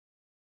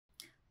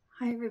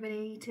Hi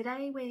everybody,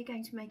 today we're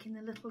going to be making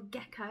the Little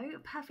Gecko, a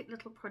perfect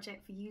little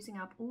project for using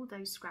up all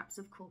those scraps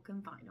of cork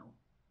and vinyl.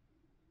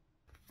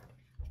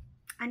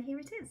 And here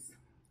it is,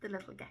 the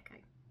Little Gecko.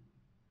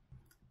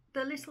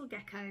 The Little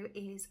Gecko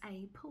is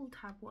a pull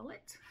tab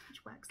wallet,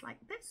 which works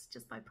like this,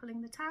 just by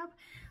pulling the tab,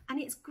 and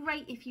it's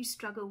great if you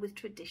struggle with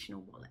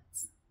traditional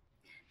wallets.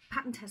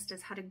 Pattern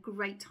testers had a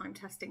great time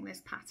testing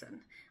this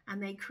pattern,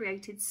 and they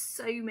created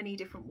so many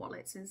different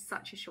wallets in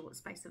such a short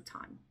space of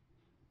time.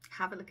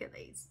 Have a look at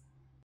these.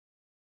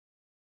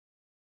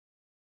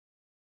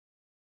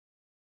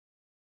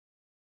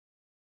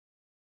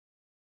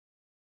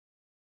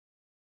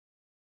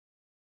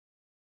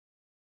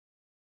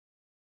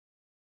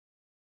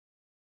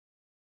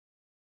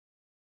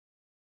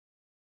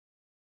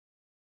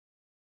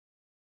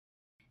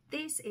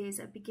 This is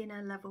a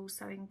beginner level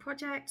sewing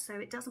project, so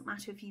it doesn't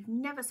matter if you've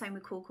never sewn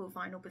with cork or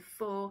vinyl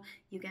before,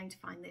 you're going to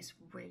find this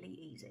really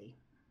easy.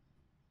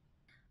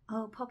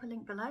 I'll pop a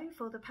link below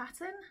for the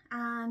pattern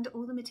and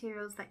all the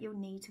materials that you'll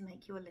need to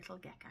make your Little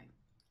Gecko.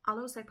 I'll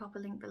also pop a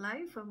link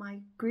below for my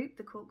group,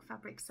 the Cork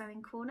Fabric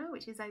Sewing Corner,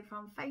 which is over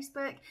on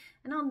Facebook,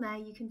 and on there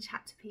you can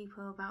chat to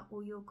people about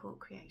all your cork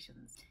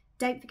creations.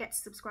 Don't forget to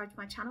subscribe to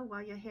my channel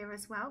while you're here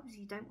as well, because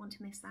you don't want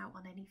to miss out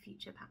on any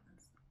future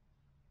patterns.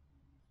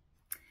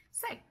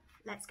 So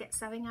let's get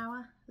sewing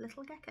our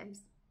little geckos.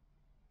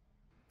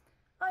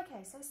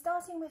 Okay, so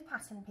starting with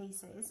pattern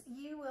pieces,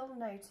 you will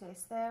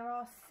notice there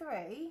are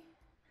 3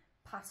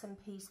 pattern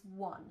piece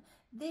 1.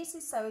 This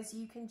is so as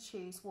you can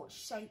choose what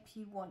shape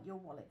you want your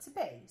wallet to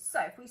be. So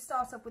if we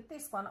start off with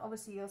this one,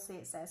 obviously you'll see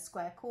it says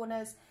square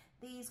corners.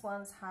 These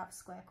ones have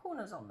square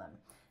corners on them.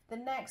 The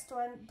next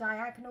one,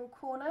 diagonal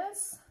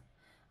corners,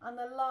 and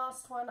the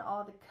last one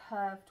are the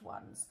curved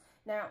ones.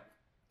 Now,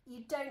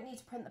 you don't need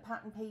to print the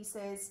pattern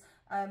pieces.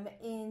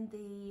 In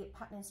the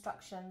pattern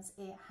instructions,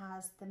 it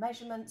has the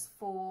measurements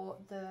for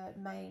the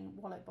main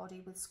wallet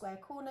body with square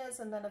corners,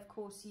 and then of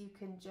course you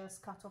can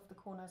just cut off the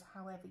corners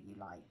however you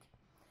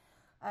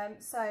like.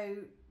 So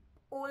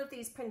all of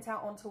these print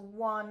out onto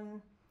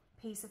one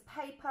piece of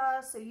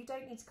paper, so you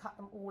don't need to cut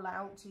them all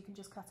out. You can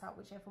just cut out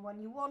whichever one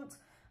you want,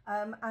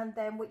 and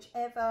then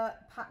whichever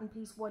pattern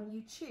piece 1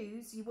 you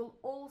choose, you will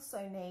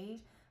also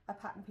need a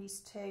pattern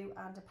piece 2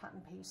 and a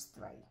pattern piece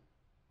 3.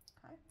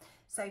 Okay.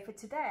 So for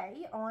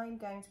today, I'm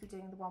going to be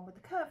doing the one with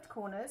the curved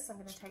corners. So I'm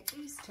going to take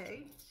these 2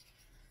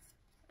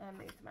 and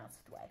move them out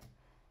of the way.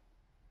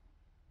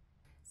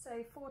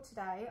 So for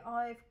today,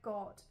 I've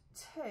got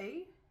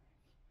 2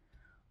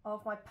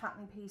 of my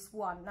pattern piece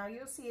 1. Now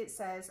you'll see it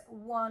says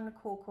 1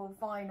 cork or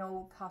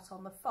vinyl cut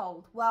on the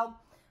fold. Well,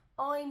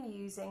 I'm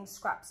using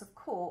scraps of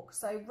cork.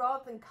 So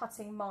rather than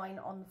cutting mine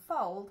on the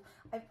fold,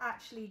 I've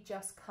actually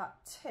just cut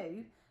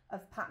 2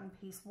 of pattern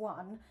piece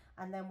 1,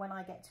 and then when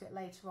I get to it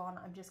later on,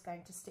 I'm just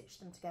going to stitch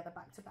them together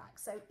back to back.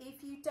 So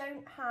if you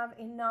don't have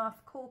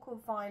enough cork or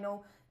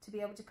vinyl to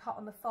be able to cut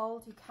on the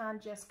fold, you can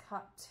just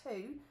cut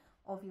 2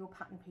 of your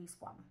pattern piece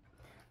 1.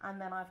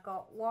 And then I've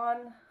got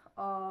 1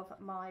 of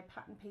my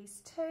pattern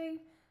piece 2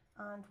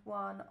 and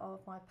 1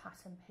 of my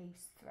pattern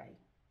piece 3.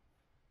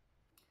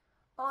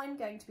 I'm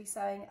going to be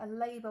sewing a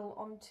label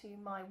onto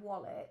my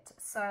wallet,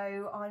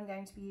 so I'm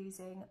going to be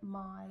using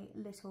my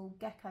Little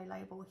Gecko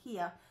label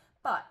here.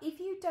 But if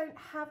you don't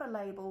have a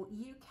label,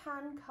 you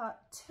can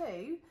cut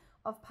 2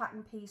 of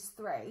pattern piece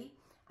 3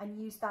 and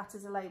use that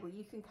as a label.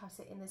 You can cut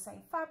it in the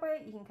same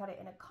fabric, you can cut it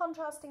in a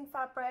contrasting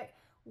fabric,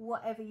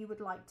 whatever you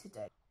would like to do.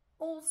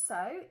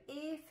 Also,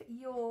 if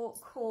your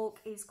cork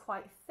is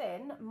quite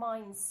thin,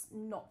 mine's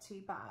not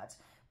too bad,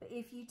 but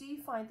if you do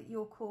find that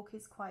your cork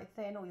is quite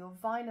thin or your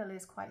vinyl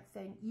is quite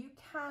thin, you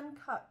can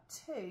cut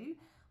 2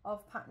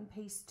 of pattern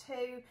piece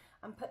 2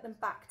 and put them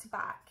back to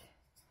back.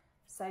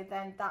 So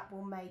then that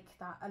will make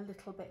that a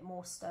little bit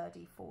more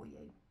sturdy for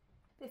you.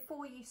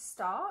 Before you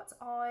start,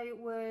 I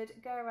would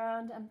go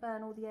around and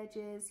burn all the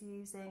edges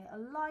using a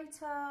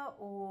lighter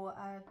or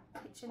a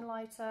kitchen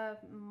lighter.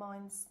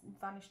 Mine's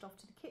vanished off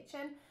to the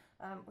kitchen,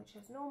 which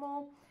is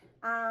normal.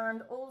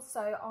 And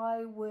also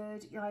I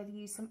would either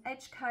use some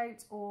edge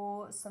coat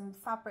or some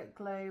fabric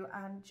glue,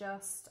 and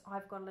just,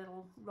 I've got a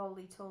little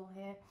rolly tool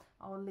here.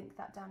 I'll link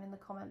that down in the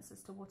comments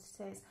as to what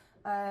it is.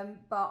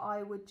 But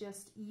I would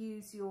just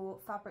use your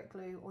fabric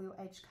glue or your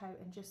edge coat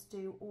and just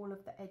do all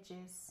of the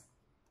edges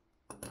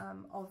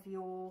of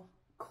your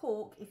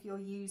cork if you're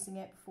using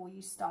it before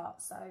you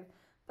start. So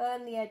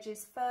burn the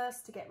edges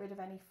first to get rid of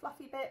any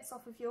fluffy bits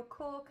off of your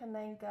cork, and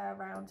then go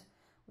around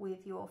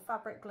with your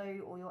fabric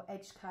glue or your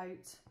edge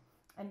coat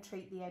and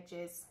treat the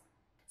edges.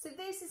 So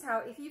this is how,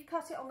 if you've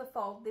cut it on the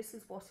fold, this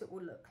is what it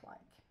will look like.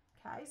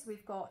 Okay, so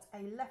we've got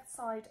a left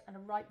side and a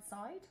right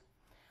side.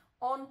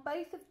 On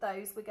both of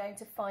those, we're going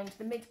to find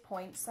the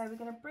midpoint. So we're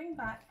going to bring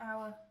back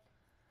our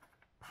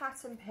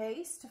pattern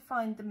piece to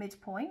find the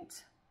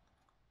midpoint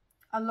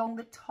along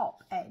the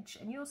top edge.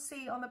 And you'll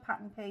see on the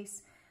pattern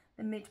piece,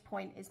 the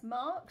midpoint is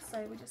marked.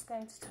 So we're just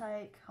going to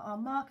take our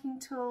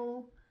marking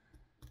tool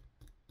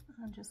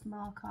and just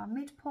mark our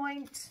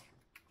midpoint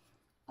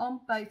on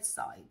both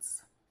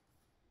sides.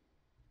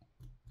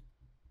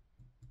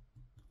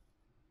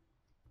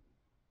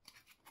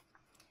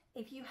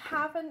 If you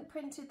haven't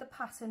printed the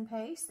pattern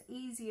piece, the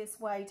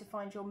easiest way to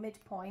find your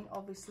midpoint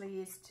obviously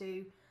is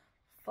to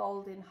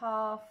fold in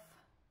half,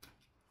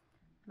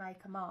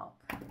 make a mark.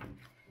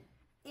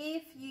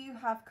 If you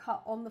have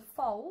cut on the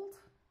fold,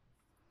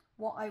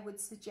 what I would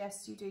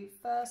suggest you do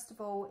first of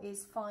all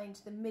is find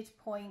the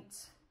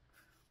midpoint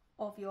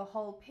of your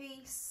whole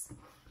piece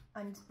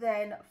and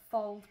then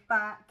fold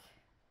back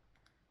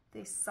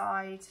this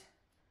side,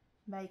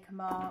 make a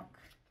mark,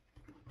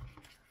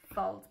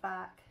 fold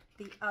back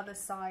the other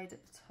side at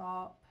the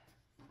top,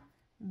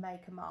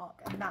 make a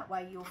mark, and that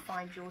way you'll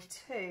find your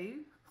two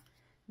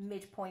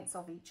midpoints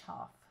of each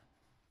half.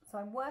 So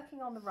I'm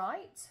working on the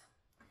right.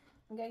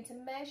 I'm going to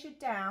measure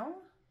down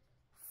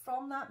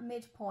from that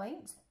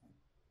midpoint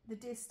the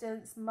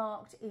distance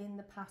marked in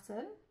the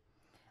pattern,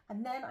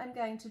 and then I'm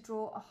going to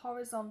draw a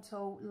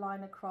horizontal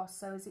line across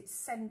so as it's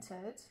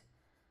centered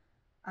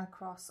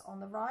across on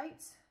the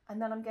right, and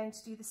then I'm going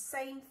to do the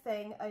same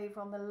thing over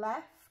on the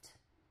left.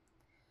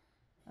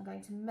 I'm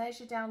going to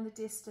measure down the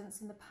distance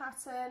in the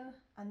pattern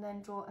and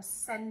then draw a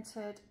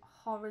centered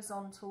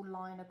horizontal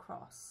line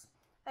across.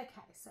 Okay,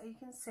 so you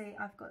can see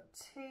I've got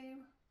two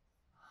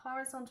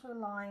horizontal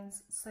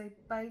lines, so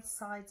both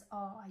sides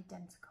are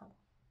identical.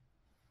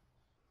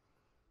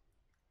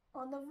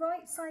 On the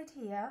right side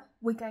here,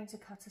 we're going to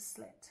cut a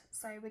slit.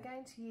 So we're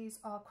going to use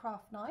our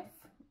craft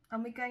knife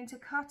and we're going to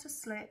cut a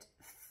slit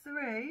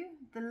through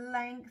the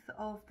length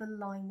of the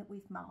line that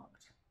we've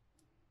marked.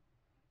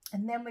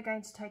 And then we're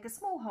going to take a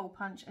small hole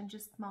punch and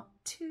just mark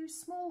two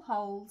small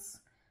holes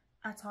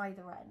at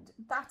either end.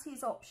 That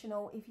is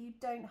optional. If you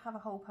don't have a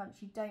hole punch,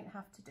 you don't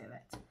have to do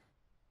it.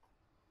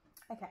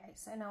 Okay,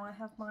 so now I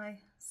have my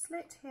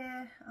slit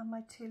here and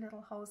my two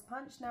little holes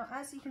punched. Now,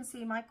 as you can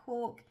see, my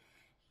cork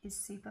is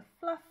super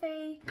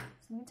fluffy. So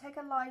I'm going to take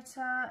a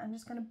lighter. I'm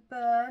just going to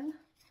burn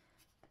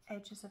the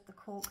edges of the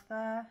cork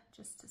there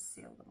just to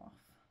seal them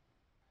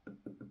off.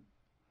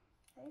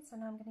 Okay, so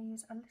now I'm going to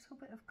use a little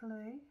bit of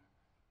glue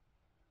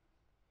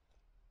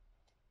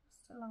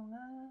just along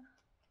there,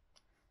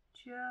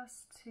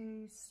 just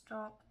to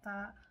stop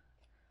that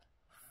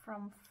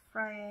from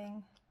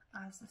fraying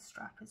as the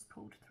strap is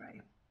pulled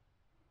through.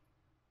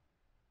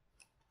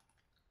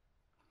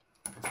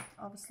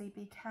 Obviously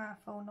be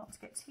careful not to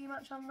get too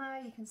much on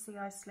there. You can see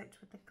I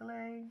slipped with the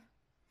glue.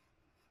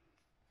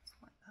 Let's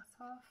wipe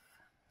that off.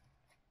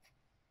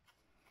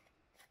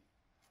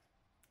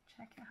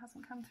 Check it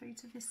hasn't come through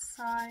to this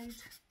side.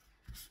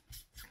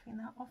 Let's clean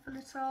that off a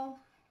little.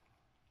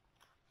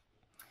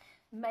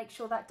 Make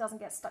sure that doesn't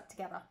get stuck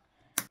together.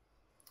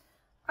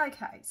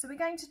 Okay, so we're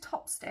going to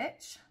top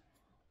stitch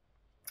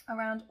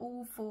around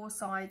all four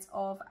sides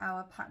of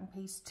our pattern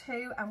piece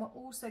 2, and we're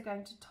also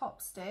going to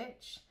top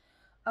stitch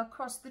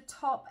across the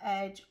top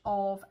edge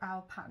of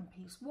our pattern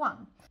piece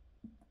 1.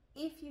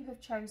 If you have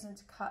chosen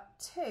to cut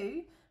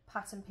 2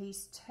 pattern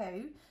piece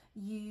 2,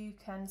 you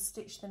can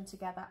stitch them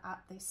together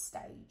at this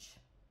stage.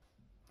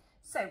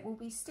 So we'll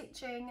be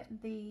stitching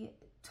the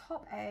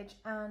top edge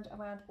and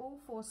around all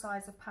four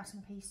sides of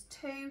pattern piece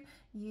 2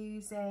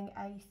 using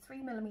a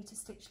 3mm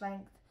stitch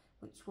length,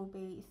 which will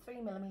be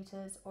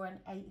 3mm or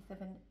 1/8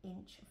 of an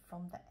inch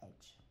from the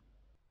edge.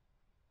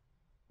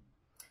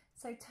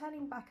 So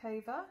turning back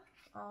over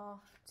our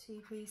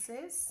two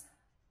pieces,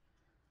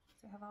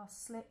 so we have our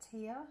slit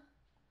here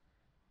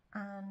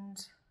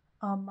and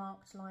our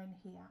marked line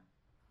here.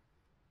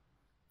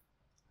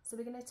 So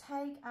we're going to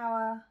take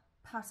our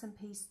pattern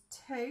piece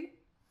 2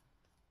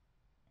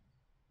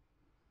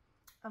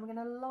 and we're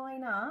going to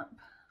line up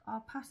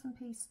our pattern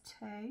piece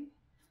 2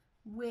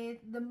 with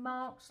the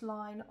marked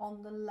line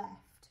on the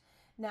left.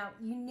 Now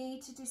you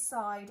need to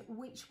decide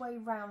which way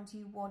round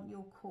you want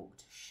your cork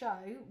to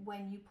show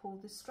when you pull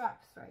the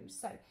strap through.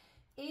 So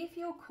if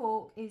your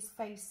cork is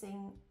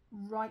facing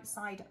right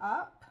side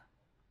up,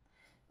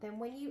 then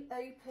when you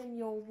open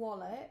your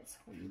wallet,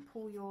 or you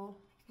pull your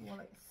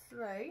wallet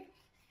through,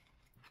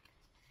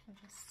 I'll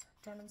just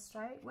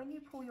demonstrate, when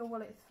you pull your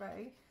wallet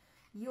through,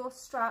 your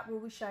strap will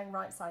be showing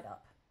right side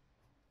up.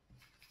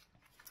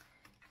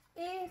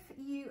 If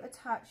you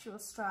attach your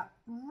strap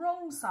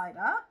wrong side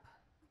up,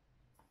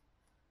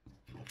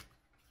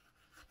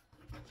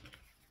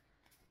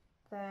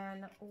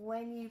 then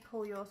when you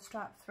pull your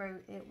strap through,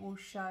 it will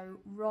show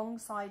wrong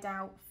side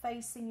out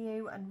facing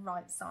you and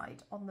right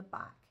side on the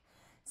back.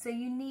 So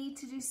you need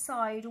to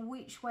decide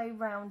which way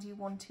round you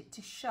want it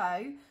to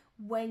show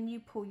when you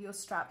pull your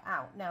strap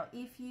out. Now,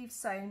 if you've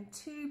sewn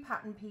 2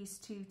 pattern piece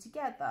 2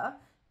 together,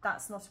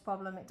 that's not a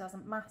problem, it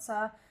doesn't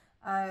matter.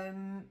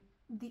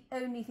 The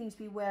only thing to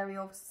be wary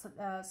of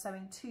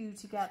sewing 2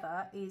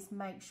 together is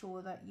make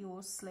sure that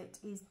your slit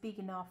is big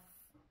enough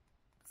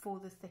for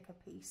the thicker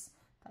piece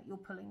that you're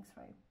pulling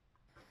through.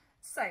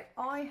 So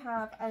I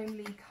have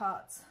only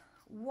cut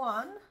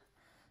 1,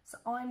 so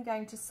I'm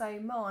going to sew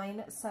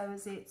mine so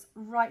as it's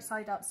right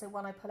side up, so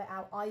when I pull it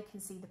out I can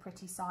see the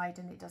pretty side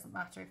and it doesn't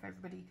matter if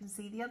everybody can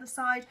see the other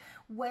side.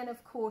 When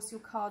of course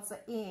your cards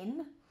are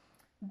in,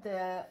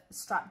 the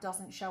strap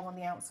doesn't show on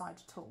the outside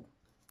at all.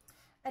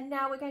 And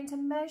now we're going to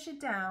measure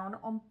down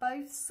on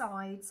both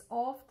sides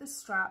of the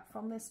strap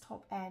from this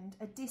top end,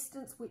 a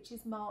distance which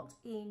is marked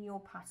in your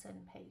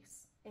pattern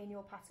piece, in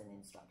your pattern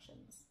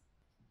instructions.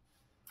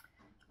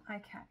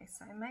 Okay,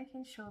 so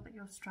making sure that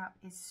your strap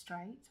is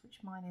straight, which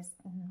mine is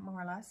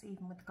more or less,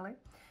 even with the glue.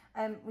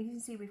 We can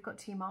see we've got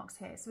 2 marks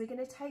here. So we're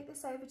going to take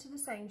this over to the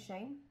sewing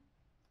machine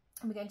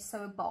and we're going to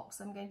sew a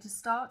box. I'm going to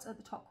start at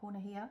the top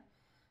corner here,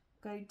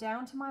 go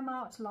down to my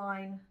marked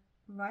line,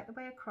 right the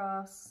way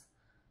across,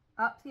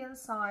 up the other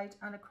side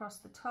and across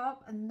the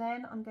top, and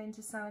then I'm going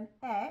to sew an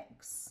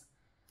X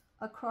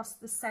across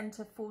the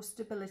center for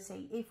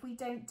stability. If we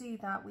don't do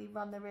that, we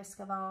run the risk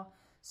of our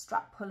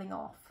strap pulling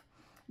off.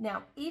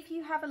 Now, if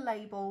you have a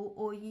label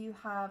or you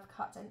have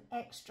cut an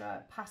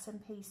extra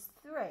pattern piece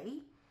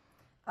 3,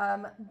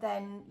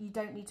 then you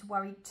don't need to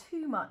worry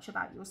too much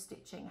about your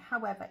stitching.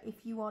 However,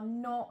 if you are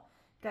not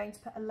going to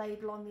put a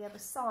label on the other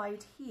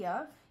side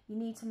here, you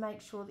need to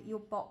make sure that your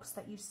box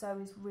that you sew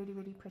is really,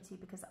 really pretty,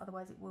 because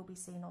otherwise it will be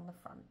seen on the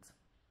front.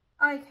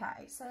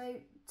 Okay, so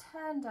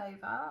turned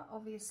over,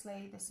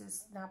 obviously this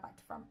is now back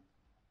to front.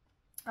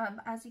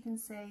 As you can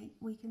see,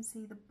 we can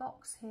see the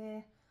box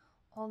here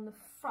on the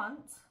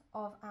front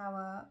of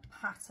our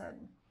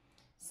pattern.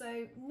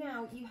 So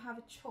now you have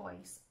a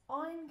choice.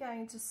 I'm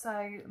going to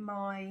sew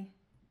my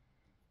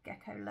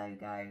gecko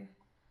logo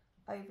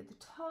over the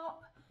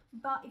top,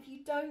 but if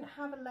you don't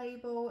have a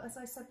label, as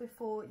I said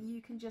before,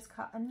 you can just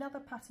cut another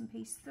pattern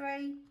piece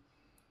 3,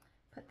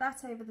 put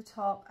that over the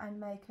top and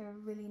make a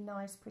really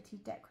nice pretty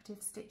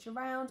decorative stitch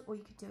around, or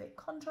you could do it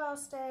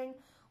contrasting,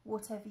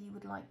 whatever you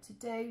would like to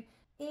do.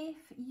 If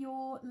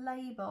your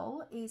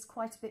label is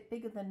quite a bit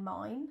bigger than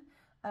mine,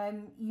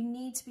 you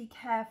need to be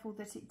careful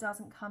that it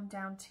doesn't come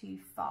down too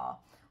far.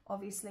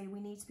 Obviously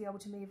we need to be able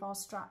to move our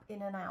strap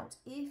in and out.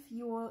 If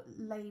your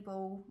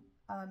label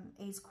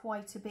is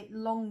quite a bit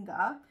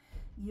longer,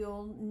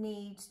 you'll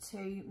need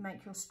to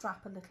make your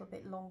strap a little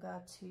bit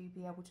longer to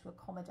be able to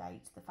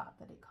accommodate the fact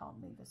that it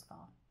can't move as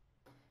far.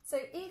 So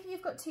if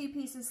you've got 2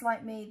 pieces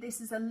like me,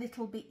 this is a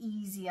little bit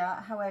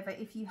easier. However,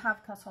 if you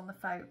have cut on the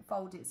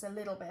fold, it's a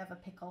little bit of a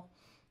pickle.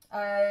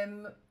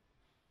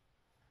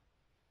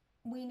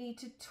 We need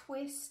to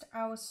twist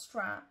our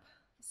strap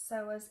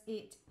so as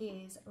it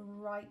is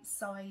right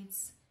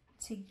sides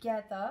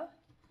together,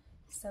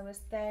 so as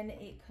then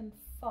it can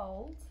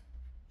fold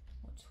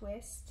or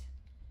twist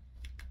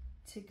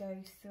to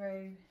go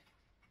through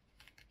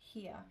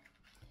here.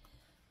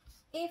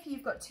 If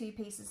you've got 2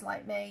 pieces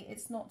like me,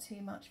 it's not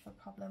too much of a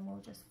problem.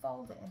 We'll just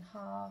fold it in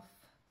half,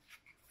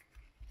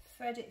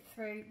 thread it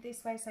through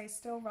this way, so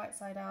still right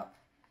side up,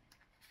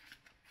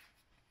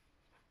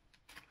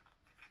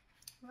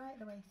 right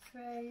the way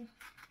through,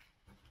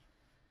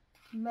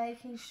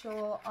 making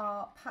sure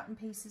our pattern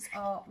pieces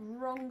are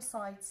wrong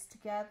sides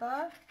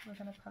together. We're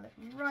going to pull it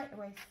right the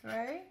way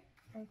through,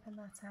 open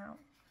that out.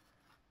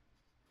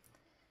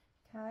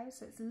 Okay,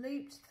 so it's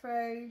looped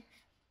through,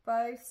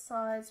 both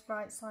sides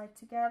right side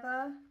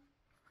together.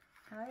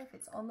 Okay, if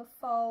it's on the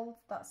fold,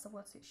 that's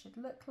what it should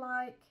look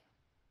like.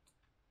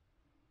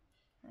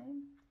 Okay,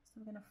 so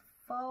we're going to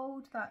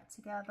fold that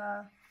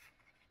together,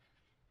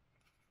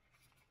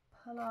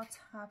 pull our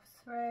tab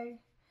through,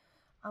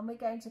 and we're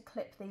going to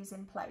clip these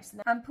in place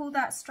and pull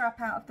that strap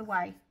out of the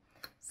way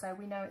so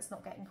we know it's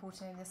not getting caught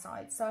in the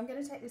side. So I'm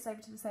going to take this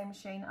over to the sewing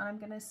machine and I'm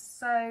going to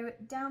sew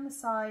down the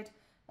side,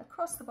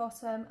 across the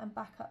bottom and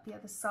back up the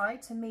other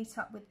side to meet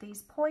up with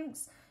these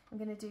points. I'm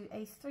going to do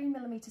a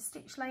 3mm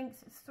stitch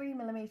length,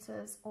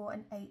 3mm or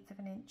an 1/8 of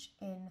an inch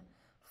in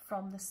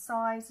from the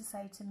side, to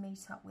say, to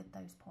meet up with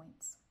those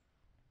points.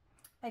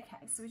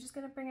 Okay, so we're just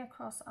going to bring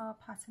across our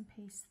pattern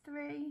piece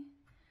 3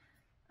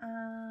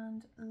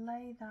 and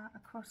lay that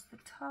across the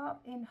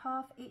top in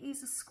half. It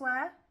is a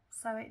square,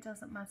 so it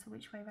doesn't matter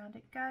which way around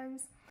it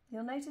goes.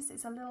 You'll notice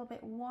it's a little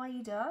bit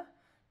wider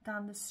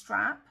than the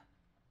strap.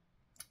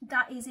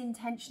 That is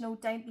intentional,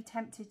 don't be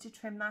tempted to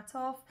trim that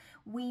off.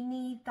 We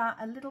need that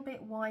a little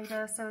bit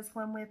wider so as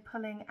when we're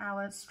pulling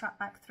our strap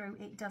back through,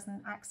 it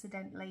doesn't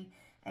accidentally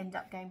end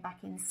up going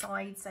back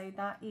inside. So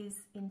that is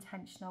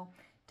intentional,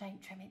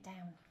 don't trim it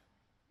down.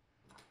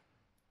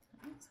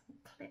 Let's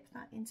clip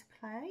that into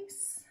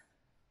place.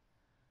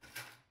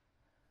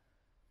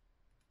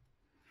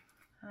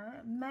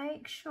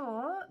 Make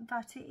sure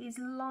that it is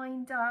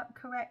lined up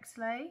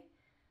correctly.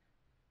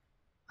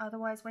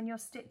 Otherwise, when you're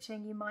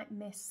stitching, you might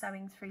miss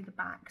sewing through the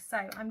back. So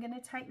I'm going to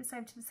take this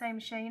over to the sewing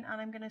machine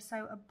and I'm going to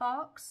sew a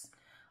box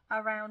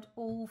around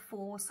all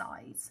 4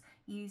 sides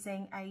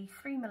using a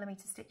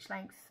 3mm stitch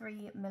length,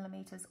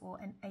 3mm or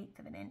an 1/8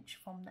 of an inch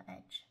from the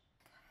edge.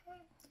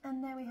 Okay,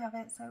 and there we have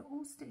it. So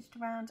all stitched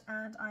around,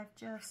 and I've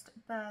just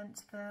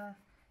burnt the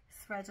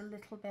thread a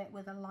little bit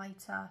with a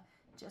lighter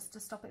just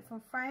to stop it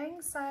from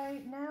fraying. So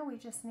now we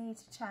just need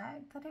to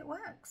check that it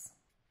works.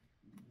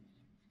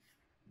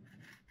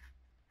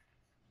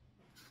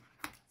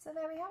 So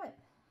there we have it,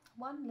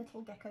 one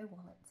little gecko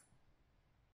wallet.